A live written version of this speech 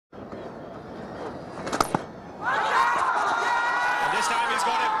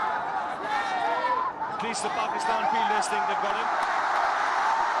least the Pakistan fielders think they've got him.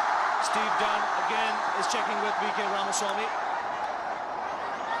 Steve Dunn again is checking with VK Ramaswamy.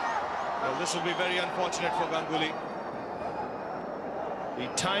 Well, this will be very unfortunate for Ganguly.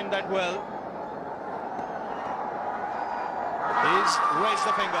 He timed that well. He's raised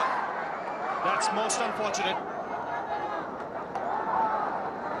the finger. That's most unfortunate.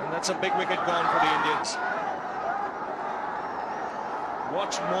 And that's a big wicket gone for the Indians.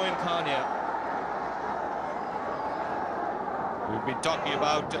 Watch Moin Khan here. We've been talking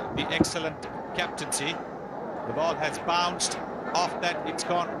about the excellent captaincy. The ball has bounced off that, it's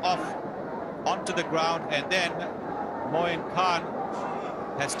gone off onto the ground, and then Moin Khan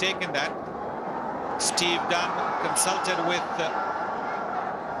has taken that. Steve Dunn consulted with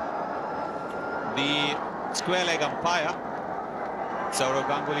the square leg umpire. Sourav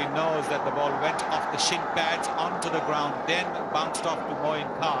Ganguly knows that the ball went off the shin pads onto the ground, then bounced off to Moin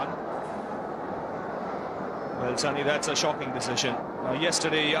Khan. Well, Sunny, that's a shocking decision. Now,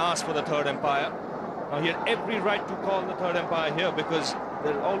 yesterday he asked for the third umpire. Now, he had every right to call the third umpire here because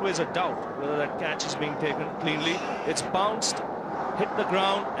there's always a doubt whether that catch is being taken cleanly. It's bounced, hit the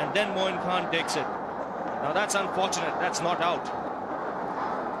ground, and then Moin Khan takes it. Now, that's unfortunate. That's not out.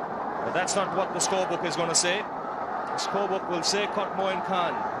 But that's not what the scorebook is going to say. The scorebook will say, caught Moin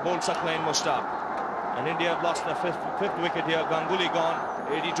Khan, bowled Saqlain Mushtaq. And India have lost their fifth wicket here. Ganguly gone,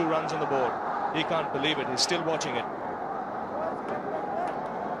 82 runs on the board. He can't believe it. He's still watching it.